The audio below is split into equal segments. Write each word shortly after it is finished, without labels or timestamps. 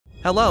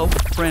Hello,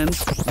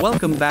 friends,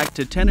 welcome back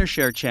to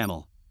Tenorshare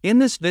channel. In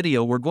this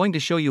video we're going to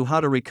show you how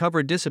to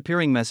recover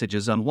disappearing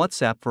messages on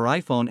WhatsApp for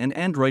iPhone and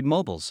Android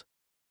mobiles.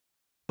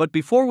 But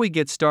before we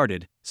get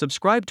started,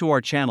 subscribe to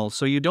our channel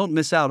so you don't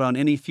miss out on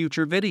any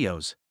future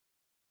videos.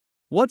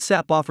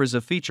 WhatsApp offers a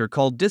feature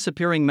called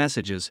disappearing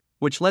messages,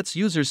 which lets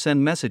users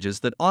send messages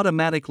that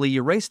automatically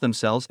erase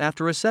themselves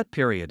after a set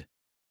period.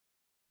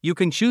 You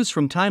can choose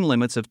from time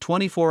limits of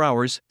 24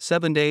 hours,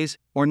 7 days,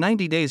 or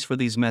 90 days for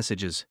these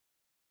messages.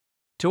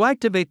 To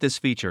activate this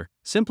feature,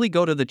 simply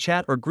go to the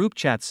chat or group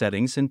chat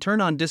settings and turn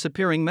on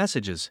disappearing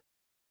messages.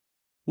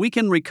 We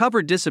can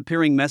recover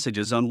disappearing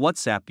messages on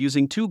WhatsApp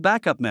using two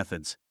backup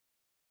methods.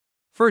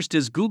 First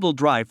is Google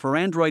Drive for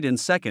Android and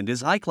second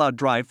is iCloud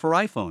Drive for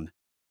iPhone.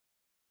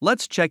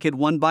 Let's check it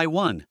one by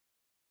one.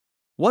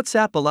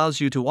 WhatsApp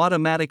allows you to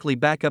automatically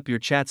back up your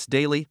chats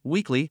daily,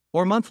 weekly,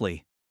 or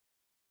monthly.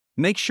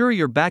 Make sure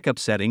your backup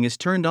setting is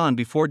turned on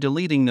before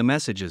deleting the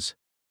messages.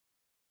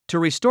 To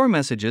restore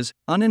messages,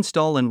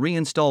 uninstall and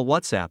reinstall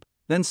WhatsApp,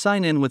 then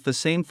sign in with the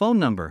same phone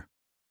number.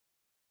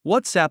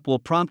 WhatsApp will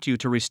prompt you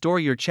to restore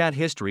your chat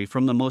history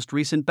from the most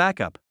recent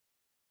backup.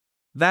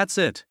 That's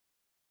it.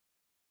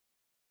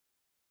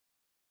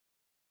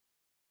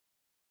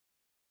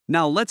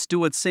 Now let's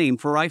do it same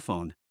for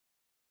iPhone.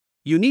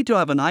 You need to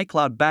have an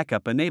iCloud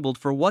backup enabled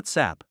for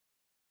WhatsApp.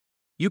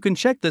 You can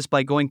check this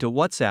by going to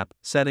WhatsApp,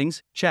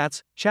 Settings,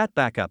 Chats, Chat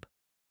Backup.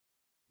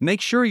 Make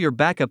sure your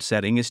backup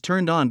setting is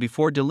turned on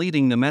before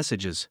deleting the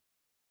messages.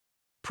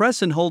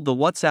 Press and hold the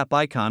WhatsApp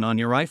icon on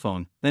your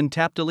iPhone, then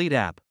tap Delete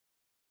App.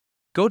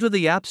 Go to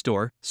the App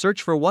Store,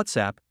 search for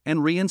WhatsApp, and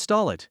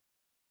reinstall it.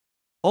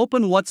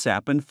 Open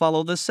WhatsApp and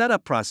follow the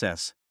setup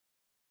process.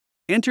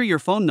 Enter your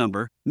phone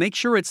number, make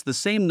sure it's the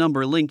same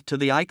number linked to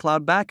the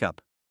iCloud backup.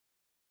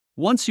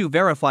 Once you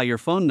verify your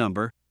phone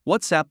number,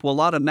 WhatsApp will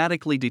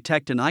automatically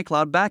detect an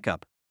iCloud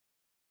backup.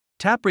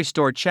 Tap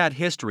Restore Chat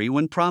History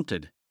when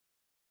prompted.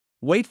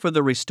 Wait for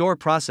the restore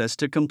process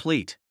to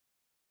complete.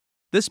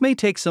 This may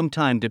take some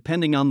time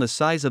depending on the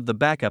size of the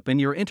backup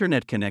and your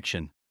internet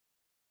connection.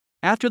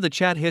 After the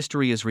chat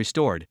history is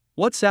restored,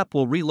 WhatsApp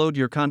will reload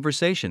your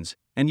conversations,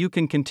 and you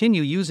can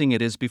continue using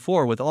it as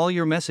before with all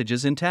your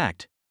messages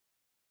intact.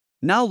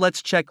 Now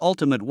let's check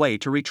ultimate way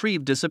to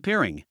retrieve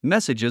disappearing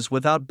messages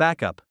without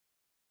backup.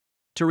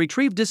 To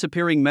retrieve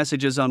disappearing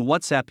messages on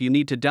WhatsApp, you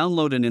need to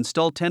download and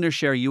install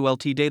Tenorshare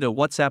UltData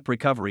WhatsApp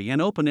Recovery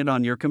and open it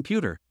on your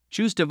computer.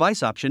 Choose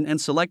Device option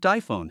and select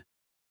iPhone.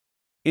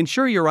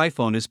 Ensure your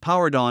iPhone is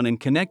powered on and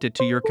connected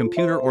to your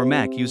computer or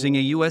Mac using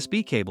a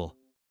USB cable.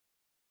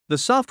 The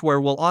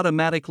software will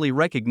automatically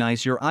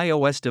recognize your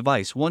iOS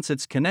device once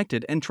it's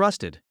connected and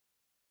trusted.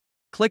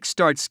 Click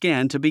Start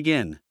Scan to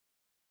begin.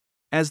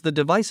 As the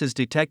device is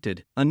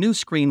detected, a new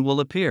screen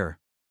will appear.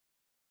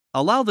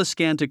 Allow the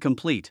scan to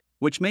complete,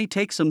 which may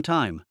take some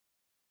time.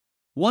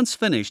 Once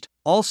finished,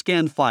 all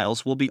scanned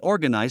files will be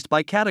organized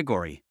by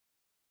category.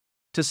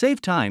 To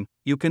save time,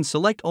 you can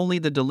select only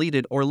the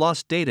deleted or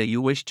lost data you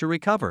wish to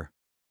recover.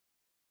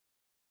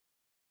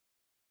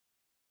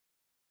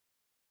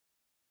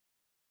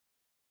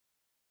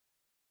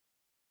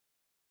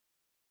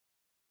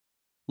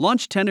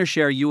 Launch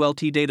Tenorshare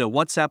UltData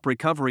WhatsApp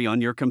Recovery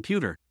on your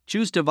computer,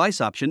 choose Device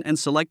option and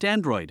select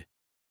Android.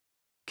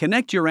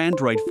 Connect your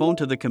Android phone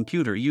to the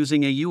computer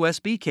using a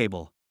USB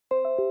cable.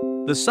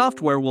 The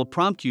software will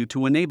prompt you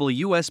to enable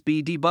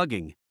USB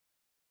debugging.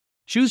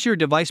 Choose your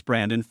device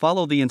brand and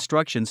follow the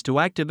instructions to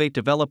activate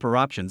developer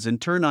options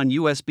and turn on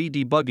USB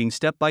debugging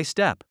step by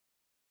step.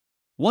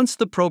 Once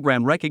the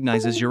program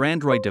recognizes your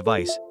Android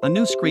device, a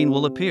new screen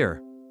will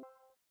appear.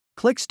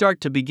 Click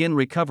Start to begin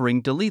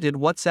recovering deleted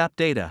WhatsApp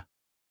data.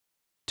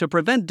 To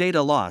prevent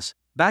data loss,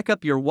 back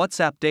up your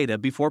WhatsApp data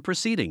before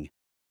proceeding.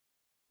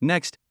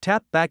 Next,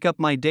 tap Backup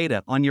My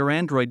Data on your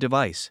Android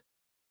device.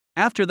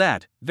 After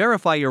that,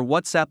 verify your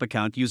WhatsApp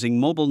account using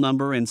mobile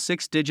number and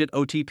 6-digit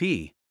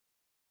OTP.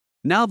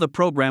 Now the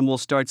program will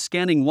start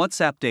scanning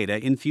WhatsApp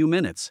data in few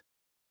minutes.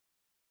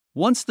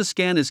 Once the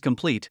scan is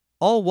complete,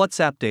 all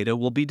WhatsApp data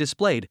will be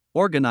displayed,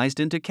 organized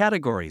into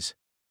categories.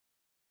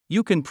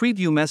 You can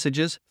preview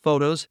messages,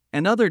 photos,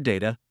 and other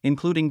data,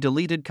 including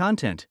deleted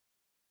content.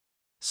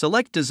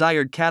 Select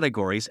desired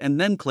categories and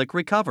then click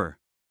Recover.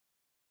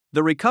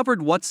 The recovered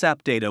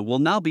WhatsApp data will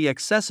now be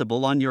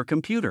accessible on your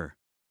computer.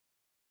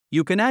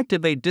 You can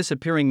activate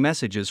disappearing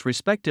messages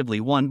respectively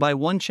one by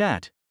one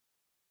chat.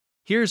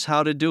 Here's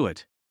how to do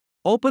it.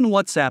 Open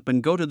WhatsApp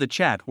and go to the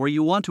chat where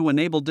you want to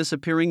enable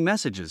disappearing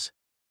messages.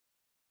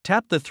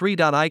 Tap the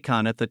three-dot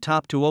icon at the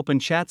top to open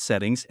chat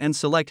settings and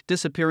select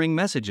Disappearing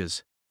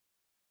Messages.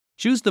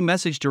 Choose the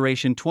message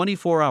duration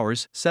 24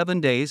 hours, 7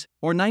 days,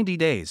 or 90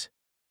 days.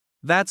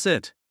 That's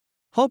it.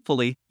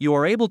 Hopefully, you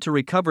are able to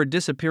recover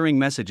disappearing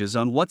messages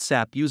on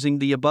WhatsApp using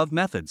the above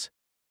methods.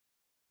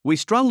 We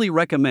strongly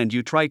recommend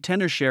you try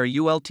Tenorshare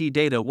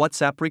UltData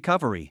WhatsApp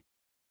Recovery.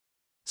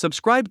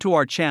 Subscribe to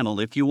our channel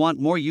if you want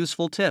more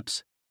useful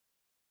tips.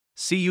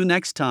 See you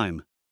next time.